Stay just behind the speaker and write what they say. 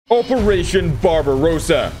Operation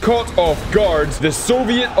Barbarossa. Caught off guard, the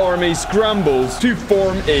Soviet army scrambles to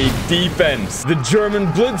form a defense. The German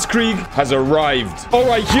blitzkrieg has arrived. All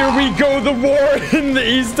right, here we go. The war in the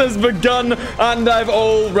east has begun, and I've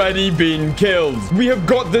already been killed. We have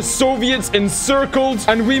got the Soviets encircled,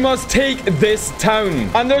 and we must take this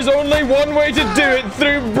town. And there's only one way to do it,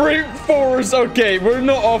 through brute force. Okay, we're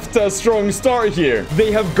not off to a strong start here.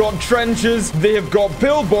 They have got trenches, they have got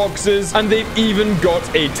pillboxes, and they've even got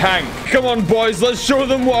a tank. Come on, boys, let's show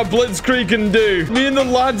them what a blitzkrieg can do. Me and the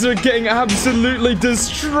lads are getting absolutely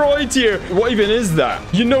destroyed here. What even is that?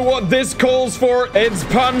 You know what this calls for? It's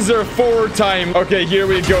Panzer IV time. Okay, here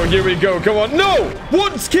we go, here we go. Come on. No!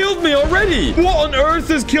 What's killed me already? What on earth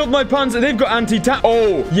has killed my Panzer? They've got anti-tank.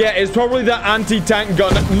 Oh, yeah, it's probably that anti-tank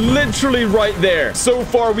gun literally right there. So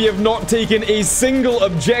far, we have not taken a single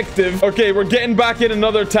objective. Okay, we're getting back in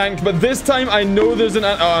another tank, but this time I know there's an...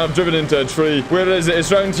 Oh, I've driven into a tree. Where is it?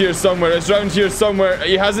 It's around here somewhere. It's around here somewhere.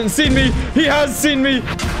 He hasn't seen me. He has seen me.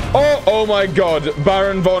 Oh my god.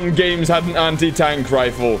 Baron von Games had an anti-tank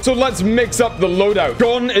rifle. So let's mix up the loadout.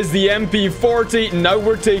 Gone is the MP40. Now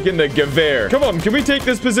we're taking the Gewehr. Come on, can we take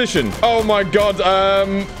this position? Oh my god.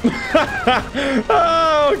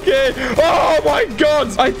 Okay. Oh my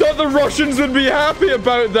god. I thought the Russians would be happy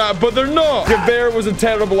about that, but they're not. Gewehr was a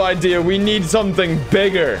terrible idea. We need something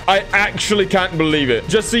bigger. I actually can't believe it.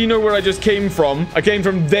 Just so you know where I just came from. I came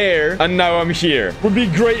from there, and now I'm here. Would be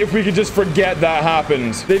great if we could just forget that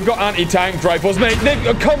happened. They've got anti-tank rifles, mate.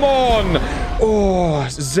 Come on. Oh,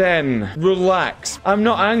 Zen. Relax. I'm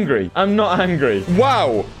not angry. I'm not angry.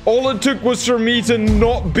 Wow. All it took was for me to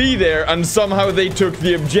not be there, and somehow they took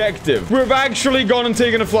the objective. We've actually gone and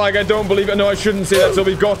taken a flag. I don't believe it. No, I shouldn't say that till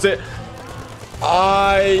we've got it.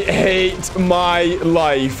 I hate my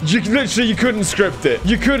life. You couldn't script it.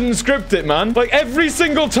 You couldn't script it, man. Like, every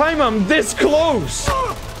single time I'm this close.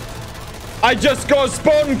 I just got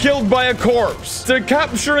spawn killed by a corpse. They're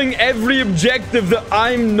capturing every objective that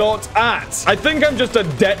I'm not at. I think I'm just a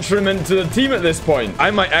detriment to the team at this point. I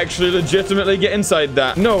might actually legitimately get inside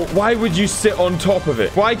that. No, why would you sit on top of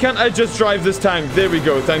it? Why can't I just drive this tank? There we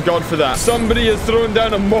go. Thank God for that. Somebody has thrown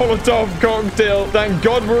down a Molotov cocktail. Thank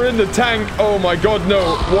God we're in the tank. Oh my God,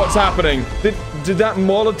 no. What's happening? Did that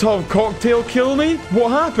Molotov cocktail kill me? What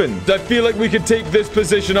happened? I feel like we could take this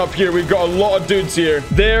position up here. We've got a lot of dudes here.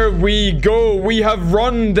 There we go. We have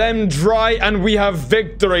run them dry, and we have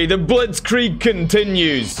victory. The blitzkrieg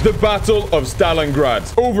continues. The Battle of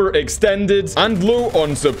Stalingrad. Overextended and low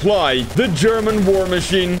on supply, the German war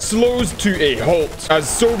machine slows to a halt as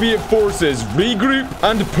Soviet forces regroup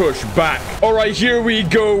and push back. All right, here we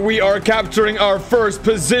go. We are capturing our first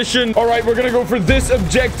position. All right, we're gonna go for this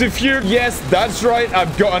objective here. Yes, that's right.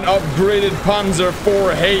 I've got an upgraded Panzer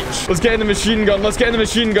IV-H. Let's get in the machine gun. Let's get in the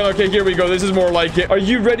machine gun. Okay, here we go. This is more like it. Are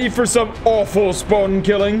you ready for some awful spawn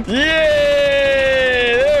killing?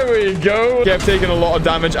 Yay! There we go. Okay, I've taken a lot of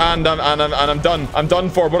damage, and I'm done. I'm done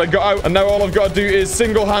for, but I got out, and now all I've got to do is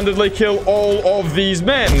single-handedly kill all of these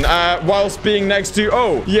men, whilst being next to...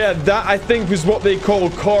 Oh, yeah, that, I think, is what they call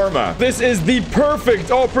karma. This is the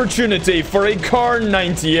perfect opportunity for a Kar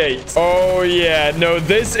 98. Oh, yeah. No,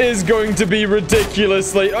 this is going to be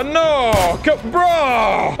ridiculously... Oh, no!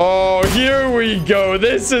 Bro! Oh, here we go.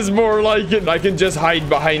 This is more like it. I can just hide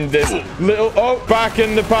behind this little... Oh, back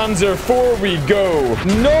in the Panzer IV we go.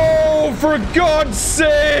 No, for God's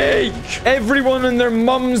sake! Everyone and their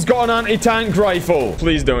mum's got an anti-tank rifle.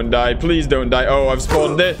 Please don't die. Please don't die. Oh, I've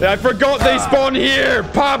spawned it. I forgot they spawn here.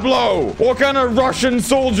 Pablo. What kind of Russian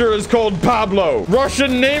soldier is called Pablo?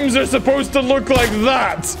 Russian names are supposed to look like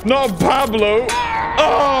that, not Pablo.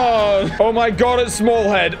 Oh my God, it's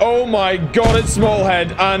Smallhead. Oh my God, it's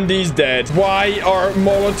Smallhead. And he's dead. Why are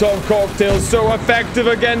Molotov cocktails so effective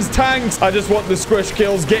against tanks? I just want the squish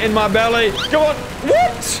kills. Get in my belly. Come on.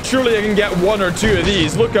 What? Surely I can get one or two of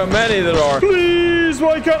these. Look how many there are. Please,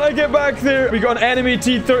 why can't I get back there? We got an enemy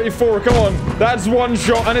T-34. Come on. That's one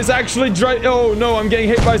shot, and it's actually dry. Oh, no, I'm getting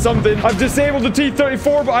hit by something. I've disabled the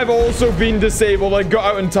T-34, but I've also been disabled. I got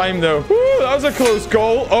out in time, though. Woo, that was a close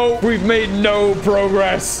call. Oh, we've made no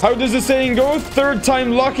progress. How does the saying go? Third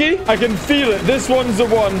time lucky? I can feel it. This one's the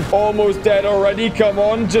one. Almost dead already. Come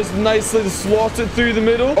on. Just nicely slot it through the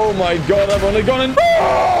middle. Oh, my God. I've only gone in.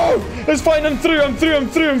 Oh! It's fine. I'm through. I'm through. I'm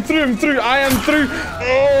through. I'm through. I'm through. I am through.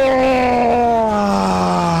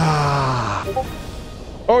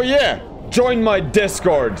 Oh, yeah. Join my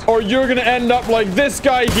Discord, or you're gonna end up like this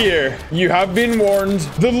guy here. You have been warned.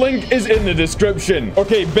 The link is in the description.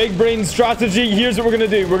 Okay, big brain strategy. Here's what we're gonna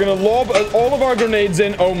do. We're gonna lob all of our grenades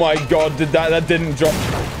in. Oh my God, that didn't drop.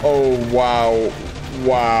 Oh, wow.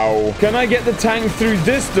 Wow. Can I get the tank through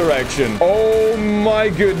this direction? Oh my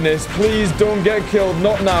goodness. Please don't get killed.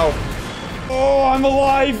 Not now. Oh, I'm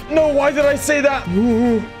alive. No, why did I say that?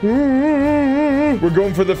 We're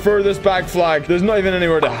going for the furthest back flag. There's not even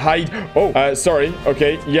anywhere to hide. Oh, sorry.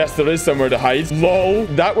 Okay, yes, there is somewhere to hide. Lol.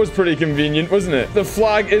 That was pretty convenient, wasn't it? The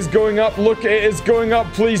flag is going up. Look, it is going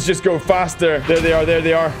up. Please just go faster. There they are. There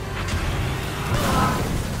they are.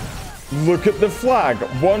 Look at the flag.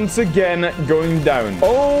 Once again, going down.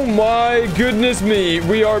 Oh my goodness me.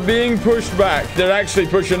 We are being pushed back. They're actually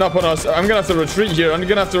pushing up on us. I'm gonna have to retreat here. I'm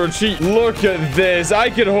gonna have to retreat. Look at this. I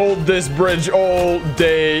could hold this bridge all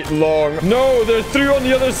day long. No, they're through on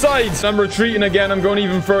the other side. I'm retreating again. I'm going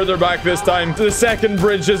even further back this time. The second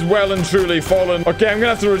bridge is well and truly fallen. Okay, I'm gonna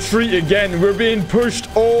have to retreat again. We're being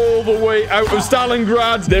pushed all the way out of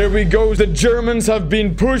Stalingrad. There we go. The Germans have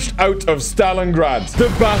been pushed out of Stalingrad. The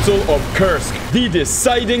Battle of Kursk, the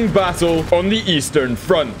deciding battle on the Eastern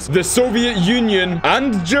Front. The Soviet Union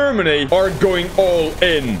and Germany are going all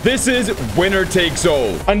in. This is winner takes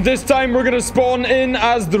all. And this time we're gonna spawn in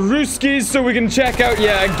as the Ruskies so we can check out.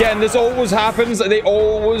 Yeah, again, this always happens. They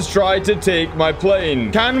always try to take my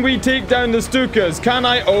plane. Can we take down the Stukas? Can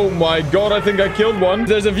I? Oh my god, I think I killed one.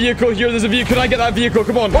 There's a vehicle here. There's a vehicle. Can I get that vehicle?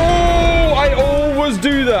 Come on. Oh, I always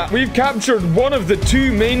do that. We've captured one of the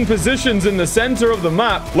two main positions in the center of the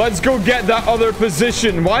map. Let's go get that other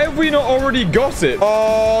position. Why have we not already got it?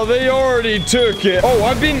 Oh, they already took it. Oh,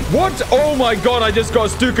 I've been... What? Oh my god, I just got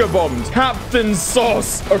Stuka bombed. Captain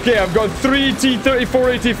Sauce. Okay, I've got 3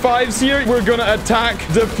 T-34-85s here. We're gonna attack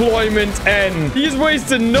deployment N. He's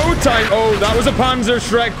wasted no time. Oh, that was a Panzer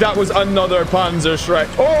Shrek. That was another Panzer Shrek.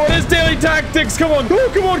 Oh, it is daily tactics. Come on.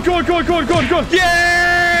 Oh, come on, come on, come on, come on, come on, come on.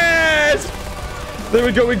 Yes! There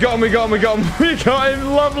we go. We got him. We got him. We got him. We got him.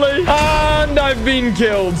 Lovely. And I've been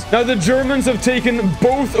killed. Now, the Germans have taken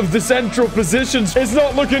both of the central positions. It's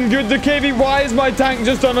not looking good. The KV... Why is my tank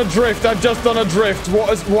just on a drift? I've just done a drift.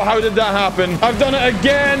 How did that happen? I've done it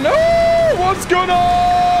again. Oh, what's going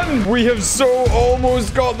on? We have so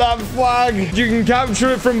almost got that flag. You can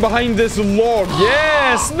capture it from behind this log.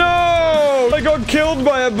 Yes. No. I got killed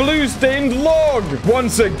by a blue-stained log.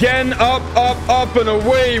 Once again, up, up, up, and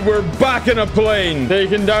away. We're back in a plane.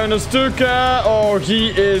 Taking down a Stuka. Oh, he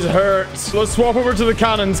is hurt. Let's swap over to the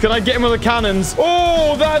cannons. Can I get him with the cannons?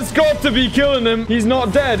 Oh, that's got to be killing him. He's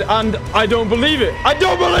not dead, and I don't believe it. I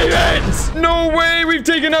don't believe it! No way, we've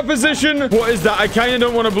taken that position. What is that? I kind of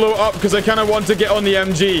don't want to blow it up because I kind of want to get on the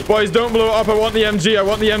MG. Boys, don't blow it up. I want the MG. I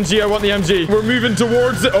want the MG. I want the MG. We're moving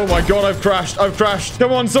towards it. Oh my god, I've crashed. I've crashed.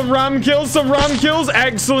 Come on, some ram kills. Some ram kills.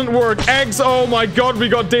 Excellent work. Oh my god, we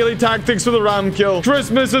got daily tactics for the ram kill.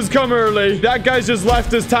 Christmas has come early. That guy's just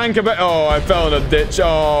left his tank a bit. Oh, I fell in a ditch.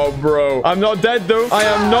 Oh, bro. I'm not dead, though. I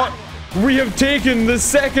am not. We have taken the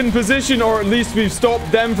second position, or at least we've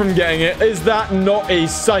stopped them from getting it. Is that not a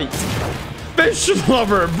sight? Fish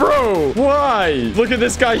lover, bro. Why? Look at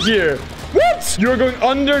this guy here. What? You're going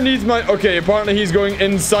underneath my... Okay, apparently he's going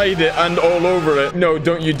inside it and all over it. No,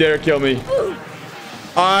 don't you dare kill me.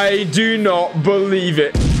 I do not believe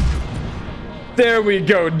it. There we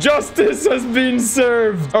go. Justice has been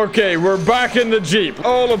served. Okay, we're back in the Jeep.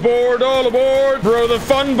 All aboard, all aboard. Bro, the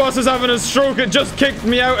fun bus is having a stroke. It just kicked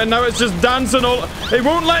me out and now it's just dancing all... It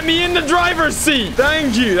won't let me in the driver's seat.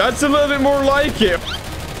 Thank you. That's a little bit more like it.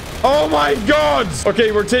 Oh my god.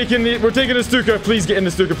 Okay, we're taking the Stuka. Please get in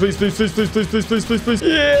the Stuka. Please, please, please, please, please, please, please, please, please.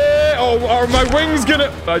 Yeah. Oh, are my wings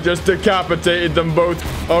gonna... I just decapitated them both.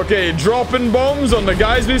 Okay, dropping bombs on the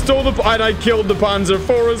guys we stole the... And I killed the Panzer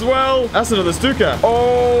IV as well. That's another Stuka.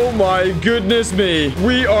 Oh my goodness me.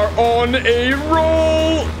 We are on a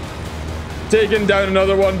roll. Taking down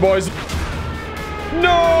another one, boys.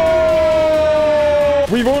 No!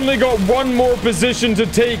 We've only got one more position to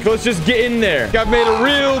take. Let's just get in there. I've made a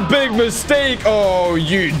real big mistake. Oh,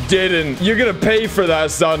 you didn't. You're gonna pay for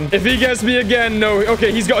that, son. If he gets me again, no.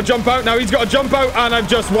 Okay, he's got to jump out now. He's got to jump out, and I've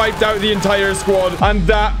just wiped out the entire squad. And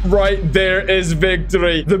that right there is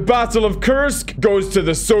victory. The Battle of Kursk goes to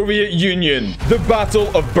the Soviet Union. The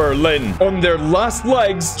Battle of Berlin. On their last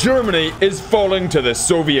legs, Germany is falling to the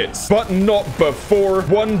Soviets. But not before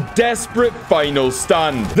one desperate final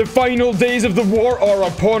stand. The final days of the war are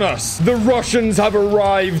upon us. The Russians have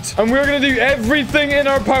arrived, and we're gonna do everything in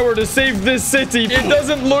our power to save this city. It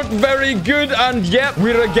doesn't look very good, and yet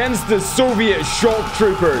we're against the Soviet shock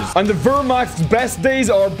troopers, and the Wehrmacht's best days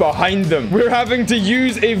are behind them. We're having to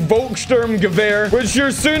use a Volkssturmgewehr, which you're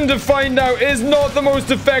soon to find out is not the most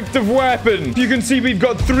effective weapon. You can see we've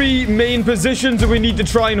got 3 main positions that we need to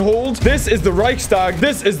try and hold. This is the Reichstag,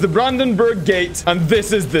 this is the Brandenburg Gate, and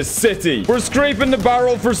this is the city. We're scraping the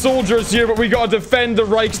barrel for soldiers here, but we gotta defend defend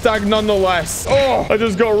the Reichstag nonetheless. Oh, I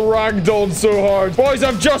just got ragdolled so hard. Boys,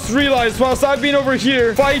 I've just realized whilst I've been over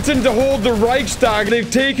here fighting to hold the Reichstag, they've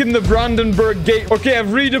taken the Brandenburg Gate. Okay, I've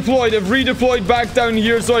redeployed back down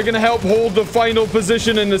here so I can help hold the final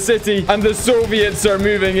position in the city. And the Soviets are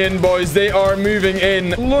moving in, boys. They are moving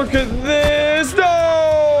in. Look at this.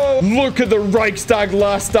 No! Look at the Reichstag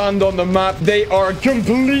last stand on the map. They are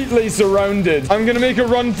completely surrounded. I'm gonna make a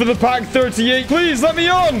run for the Pack 38. Please, let me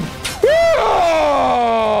on!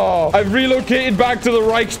 I've relocated back to the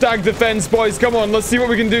Reichstag defense, boys. Come on, let's see what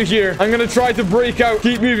we can do here. I'm gonna try to break out.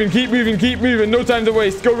 Keep moving, keep moving, keep moving. No time to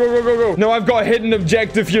waste. Go, go, go, go, go. Now, I've got a hidden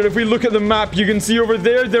objective here. If we look at the map, you can see over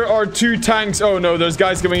there, there are 2 tanks. Oh, no, there's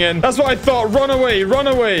guys coming in. That's what I thought. Run away, run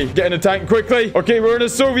away. Get in a tank quickly. Okay, we're in a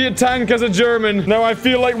Soviet tank as a German. Now, I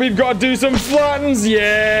feel like we've got to do some flattens.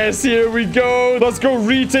 Yes, here we go. Let's go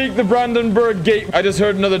retake the Brandenburg Gate. I just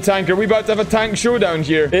heard another tank. Are we about to have a tank showdown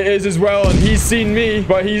here? It is as well, and he's seen me,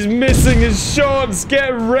 but he's missing his shots.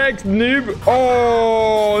 Get wrecked, noob.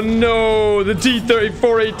 Oh, no. The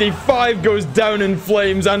T-34-85 goes down in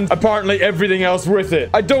flames, and apparently everything else with it.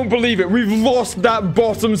 I don't believe it. We've lost that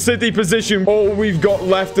bottom city position. All we've got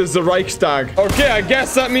left is the Reichstag. Okay, I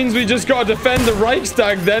guess that means we just got to defend the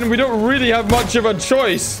Reichstag then. We don't really have much of a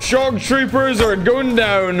choice. Shock troopers are going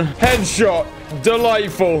down. Headshot.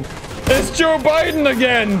 Delightful. It's Joe Biden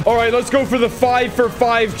again. All right, let's go for the 5 for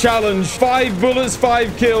 5 challenge. 5 bullets,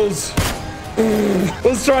 5 kills.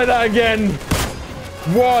 Let's try that again.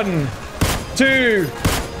 1, 2,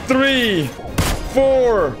 3,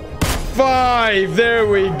 4, 5. There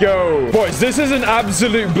we go. Boys, this is an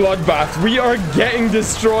absolute bloodbath. We are getting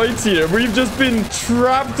destroyed here. We've just been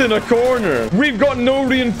trapped in a corner. We've got no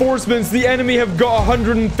reinforcements. The enemy have got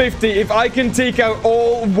 150. If I can take out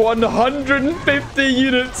all 150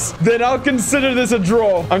 units, then I'll consider this a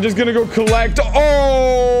draw. I'm just gonna go collect.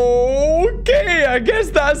 Oh, okay. I guess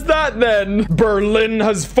that's that then. Berlin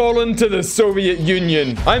has fallen to the Soviet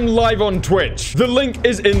Union. I'm live on Twitch. The link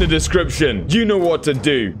is in the description. You know what to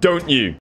do, don't you?